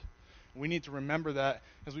bound. We need to remember that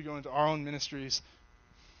as we go into our own ministries.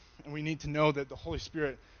 And we need to know that the Holy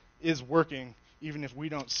Spirit is working, even if we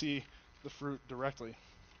don't see the fruit directly.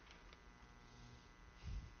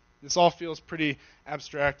 This all feels pretty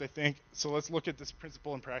abstract, I think, so let's look at this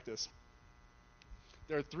principle in practice.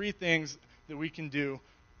 There are three things that we can do,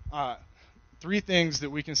 three things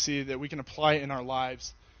that we can see that we can apply in our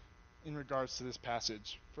lives in regards to this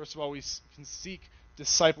passage. First of all, we can seek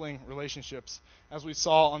discipling relationships. As we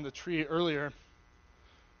saw on the tree earlier,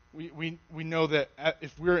 we know that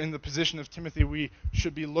if we're in the position of Timothy, we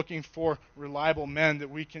should be looking for reliable men that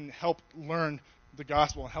we can help learn the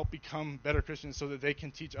gospel and help become better Christians so that they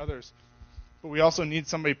can teach others. But we also need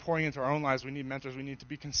somebody pouring into our own lives. We need mentors. We need to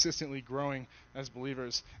be consistently growing as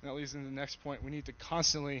believers. And that leads into the next point. We need to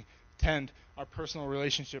constantly tend our personal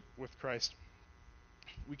relationship with Christ.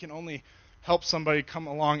 We can only help somebody come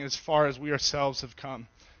along as far as we ourselves have come.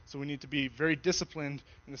 So we need to be very disciplined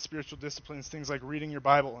in the spiritual disciplines, things like reading your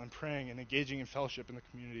Bible and praying and engaging in fellowship in the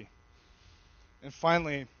community. And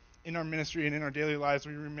finally, in our ministry and in our daily lives,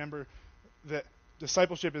 we remember that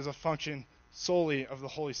discipleship is a function solely of the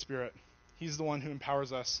Holy Spirit. He's the one who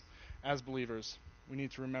empowers us as believers. We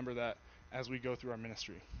need to remember that as we go through our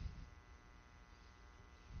ministry.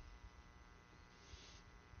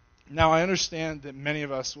 Now, I understand that many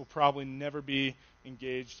of us will probably never be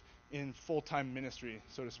engaged in full-time ministry,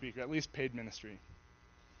 so to speak, or at least paid ministry.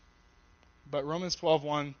 But Romans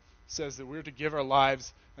 12:1 says that we're to give our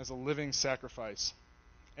lives as a living sacrifice.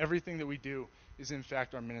 Everything that we do is, in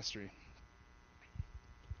fact, our ministry.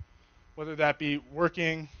 Whether that be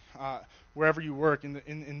working wherever you work,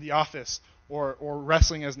 in the office, or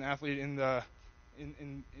wrestling as an athlete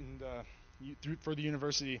for the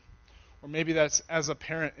university, or maybe that's as a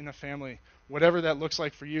parent in a family. Whatever that looks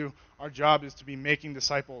like for you, our job is to be making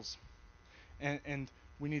disciples. And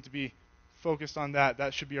we need to be focused on that.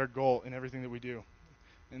 That should be our goal in everything that we do.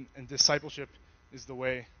 And discipleship is the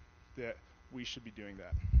way that we should be doing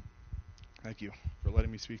that. Thank you for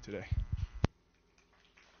letting me speak today.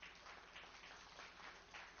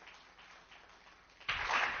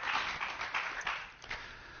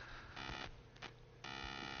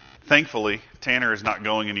 Thankfully, Tanner is not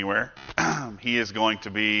going anywhere. He is going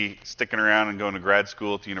to be sticking around and going to grad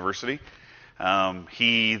school at the university.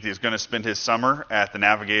 He is going to spend his summer at the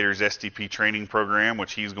Navigators STP training program,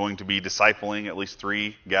 which he's going to be discipling at least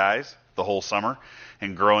 3 guys the whole summer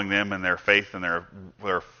and growing them in their faith and their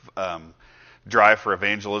drive for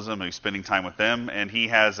evangelism. He's spending time with them, and he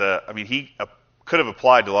could have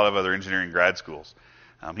applied to a lot of other engineering grad schools.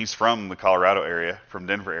 He's from the Colorado area, from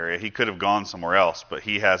Denver area. He could have gone somewhere else, but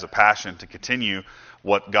he has a passion to continue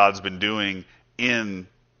what God's been doing in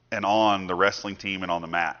and on the wrestling team and on the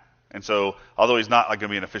mat. And so, although he's not like going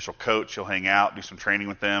to be an official coach, he'll hang out, do some training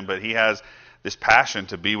with them, but he has this passion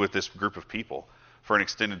to be with this group of people for an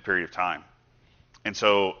extended period of time. And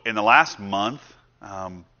so, in the last month,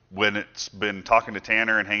 when it's been talking to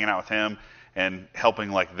Tanner and hanging out with him and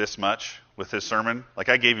helping like this much with his sermon, like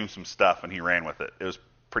I gave him some stuff and he ran with it. It was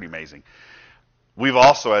pretty amazing. We've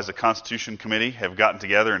also, as a Constitution Committee, have gotten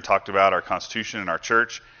together and talked about our Constitution and our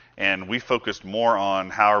church, and we focused more on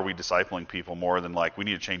how are we discipling people more than like we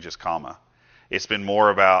need to change this comma. It's been more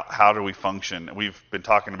about how do we function. We've been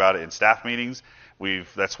talking about it in staff meetings.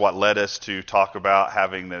 That's what led us to talk about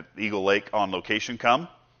having the Eagle Lake on location come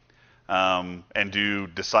and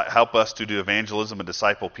help us to do evangelism and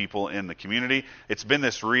disciple people in the community. It's been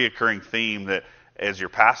this reoccurring theme that as your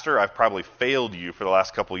pastor, I've probably failed you for the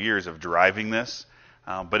last couple of years of driving this,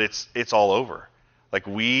 but it's all over. Like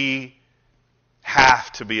we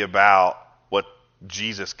have to be about what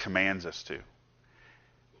Jesus commands us to.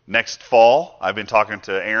 Next fall, I've been talking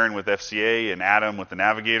to Aaron with FCA and Adam with the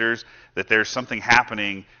Navigators that there's something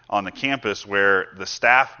happening on the campus where the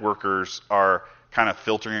staff workers are kind of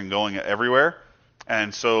filtering and going everywhere.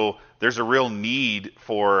 And so there's a real need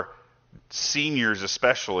for seniors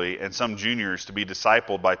especially and some juniors to be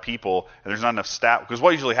discipled by people, and there's not enough staff. Because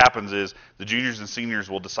what usually happens is the juniors and seniors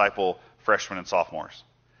will disciple freshmen and sophomores.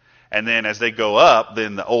 And then as they go up,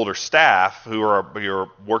 then the older staff who are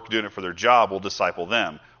doing it for their job will disciple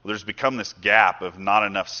them. Well, there's become this gap of not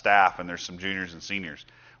enough staff, and there's some juniors and seniors.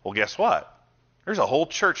 Well, guess what? There's a whole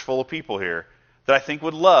church full of people here that I think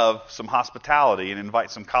would love some hospitality and invite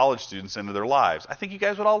some college students into their lives. I think you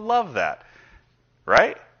guys would all love that,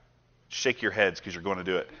 right? Shake your heads because you're going to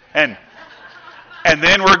do it. And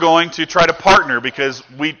then we're going to try to partner because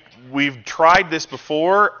we've tried this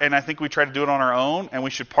before, and I think we tried to do it on our own, and we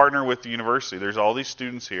should partner with the university. There's all these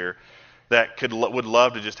students here that would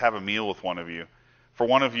love to just have a meal with one of you. For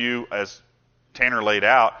one of you, as Tanner laid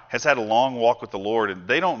out, has had a long walk with the Lord, and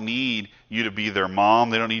they don't need you to be their mom.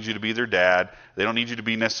 They don't need you to be their dad. They don't need you to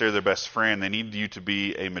be necessarily their best friend. They need you to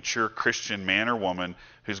be a mature Christian man or woman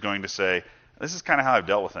who's going to say, this is kind of how I've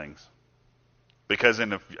dealt with things. Because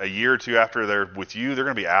in a year or two after they're with you, they're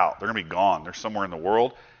going to be out. They're going to be gone. They're somewhere in the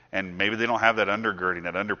world, and maybe they don't have that undergirding,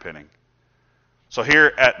 that underpinning. So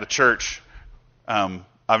here at the church,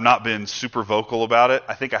 I've not been super vocal about it.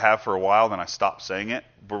 I think I have for a while, then I stopped saying it,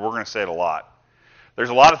 but we're going to say it a lot. There's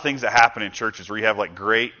a lot of things that happen in churches where you have like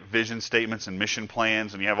great vision statements and mission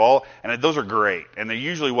plans, and you have and those are great. And they're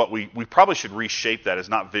usually what we probably should reshape that as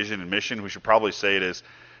not vision and mission. We should probably say it as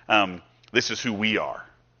this is who we are.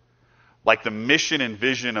 Like the mission and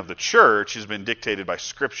vision of the church has been dictated by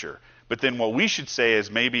Scripture. But then what we should say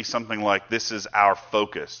is maybe something like this is our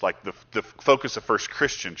focus, like the focus of First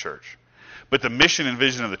Christian Church. But the mission and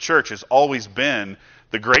vision of the church has always been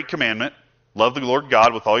the great commandment, love the Lord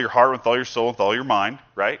God with all your heart, with all your soul, with all your mind,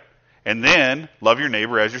 right? And then love your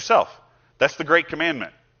neighbor as yourself. That's the great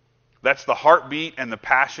commandment. That's the heartbeat and the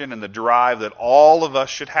passion and the drive that all of us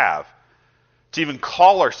should have to even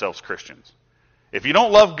call ourselves Christians. If you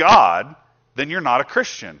don't love God, then you're not a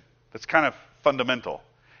Christian. That's kind of fundamental.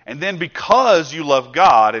 And then because you love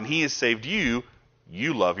God and He has saved you,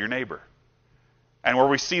 you love your neighbor. And where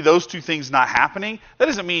we see those two things not happening, that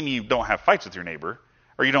doesn't mean you don't have fights with your neighbor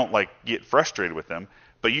or you don't get frustrated with them,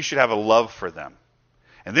 but you should have a love for them.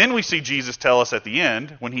 And then we see Jesus tell us at the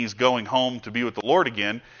end, when He's going home to be with the Lord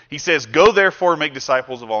again, He says, "Go therefore and make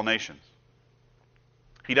disciples of all nations."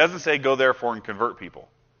 He doesn't say, "Go therefore and convert people."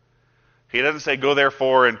 He doesn't say, "Go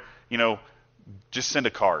therefore and, just send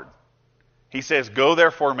a card." He says, "Go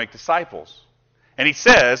therefore and make disciples." And He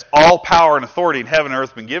says, "All power and authority in heaven and earth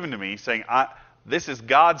have been given to me," saying, this is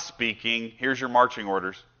God speaking. Here's your marching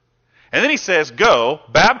orders. And then He says, "Go,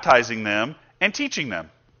 baptizing them and teaching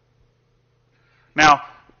them." Now,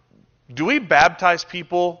 do we baptize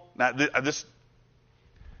people? Now, this,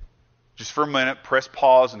 just for a minute, press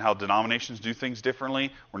pause on how denominations do things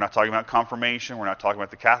differently. We're not talking about confirmation. We're not talking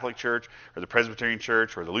about the Catholic Church or the Presbyterian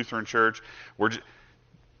Church or the Lutheran Church.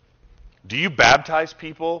 Do you baptize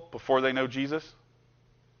people before they know Jesus?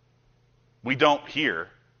 We don't here.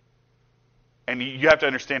 And you have to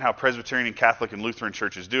understand how Presbyterian, Catholic, and Lutheran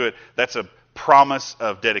churches do it. That's a promise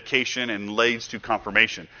of dedication and leads to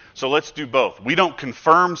confirmation. So let's do both. We don't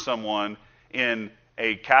confirm someone in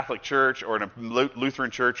a Catholic church or in a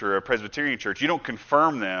Lutheran church or a Presbyterian church. You don't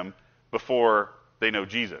confirm them before they know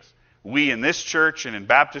Jesus. We in this church and in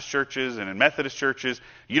Baptist churches and in Methodist churches,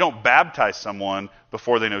 you don't baptize someone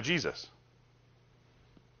before they know Jesus.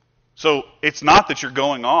 So it's not that you're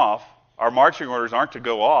going off. Our marching orders aren't to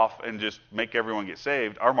go off and just make everyone get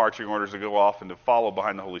saved. Our marching orders are to go off and to follow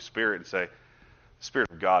behind the Holy Spirit and say, "The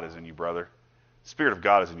Spirit of God is in you, brother. The Spirit of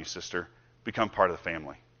God is in you, sister. Become part of the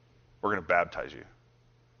family. We're going to baptize you.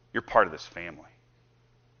 You're part of this family."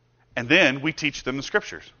 And then we teach them the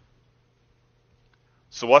Scriptures.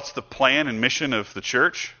 So what's the plan and mission of the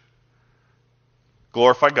church?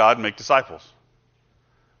 Glorify God and make disciples.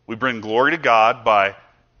 We bring glory to God by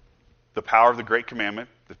the power of the Great Commandment,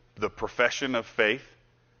 the profession of faith,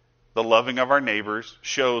 the loving of our neighbors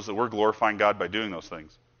shows that we're glorifying God by doing those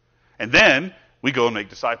things. And then we go and make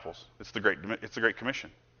disciples. It's the Great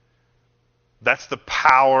Commission. That's the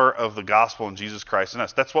power of the gospel in Jesus Christ in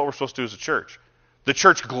us. That's what we're supposed to do as a church. The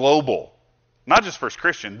church global, not just First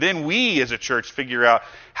Christian. Then we as a church figure out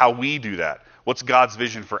how we do that. What's God's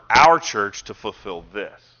vision for our church to fulfill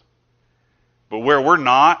this? But where we're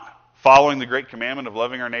not following the great commandment of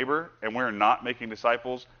loving our neighbor and we're not making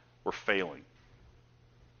disciples, we're failing.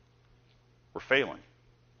 We're failing.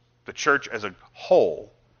 The church as a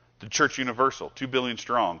whole, the church universal, 2 billion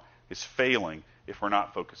strong, is failing if we're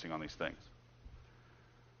not focusing on these things.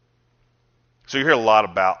 So you hear a lot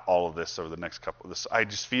about all of this over the next couple of this. I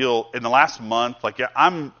just feel in the last month,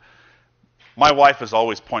 my wife is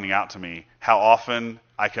always pointing out to me how often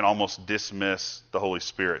I can almost dismiss the Holy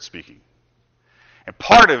Spirit speaking. And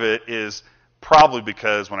part of it is probably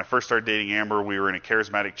because when I first started dating Amber, we were in a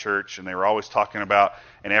charismatic church, and they were always talking about,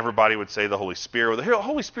 and everybody would say the Holy Spirit. Well, the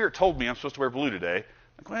Holy Spirit told me I'm supposed to wear blue today.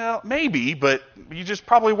 Like, well, maybe, but you just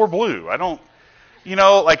probably wore blue. I don't,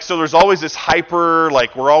 so there's always this hyper,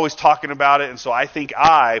 we're always talking about it, and so I think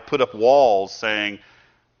I put up walls saying,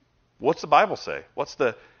 what's the Bible say?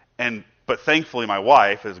 But thankfully my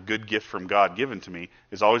wife, as a good gift from God given to me,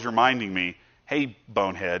 is always reminding me, hey,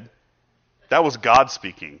 bonehead, that was God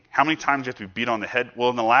speaking. How many times do you have to be beat on the head? Well,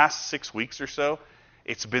 in the last 6 weeks or so,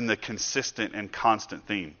 it's been the consistent and constant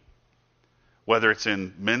theme. Whether it's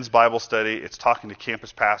in men's Bible study, it's talking to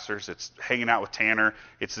campus pastors, it's hanging out with Tanner,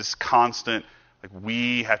 it's this constant,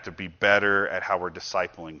 we have to be better at how we're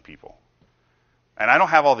discipling people. And I don't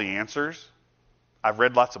have all the answers. I've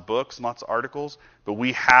read lots of books and lots of articles, but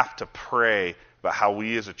we have to pray about how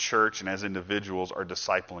we as a church and as individuals are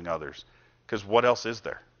discipling others. Because what else is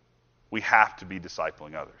there? We have to be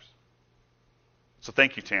discipling others. So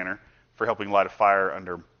thank you, Tanner, for helping light a fire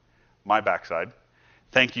under my backside.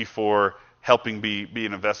 Thank you for helping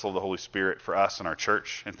being a vessel of the Holy Spirit for us and our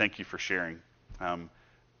church. And thank you for sharing. You're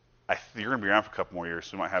going to be around for a couple more years,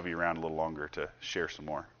 so we might have you around a little longer to share some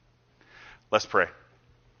more. Let's pray.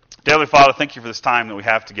 Dear Heavenly Father, thank you for this time that we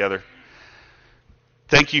have together.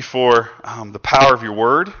 Thank you for the power of your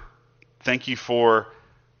word. Thank you for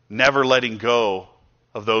never letting go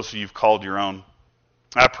of those who you've called your own.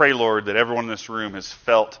 I pray, Lord, that everyone in this room has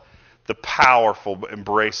felt the powerful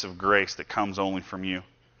embrace of grace that comes only from you.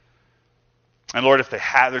 And Lord, if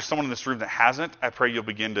there's someone in this room that hasn't, I pray you'll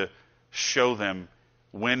begin to show them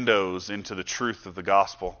windows into the truth of the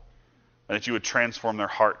gospel, and that you would transform their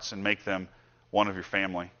hearts and make them one of your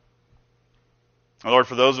family. And Lord,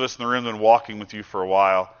 for those of us in the room that have been walking with you for a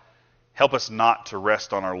while, help us not to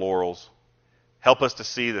rest on our laurels. Help us to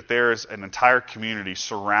see that there is an entire community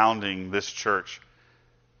surrounding this church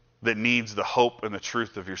that needs the hope and the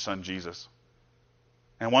truth of your Son, Jesus.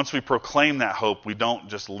 And once we proclaim that hope, we don't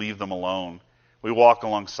just leave them alone. We walk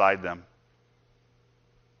alongside them.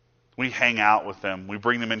 We hang out with them. We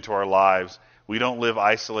bring them into our lives. We don't live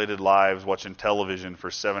isolated lives watching television for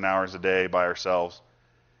 7 hours a day by ourselves.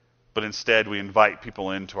 But instead, we invite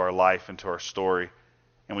people into our life, into our story,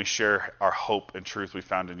 and we share our hope and truth we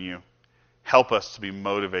found in you. Help us to be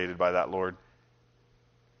motivated by that, Lord.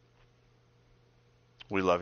 We love you.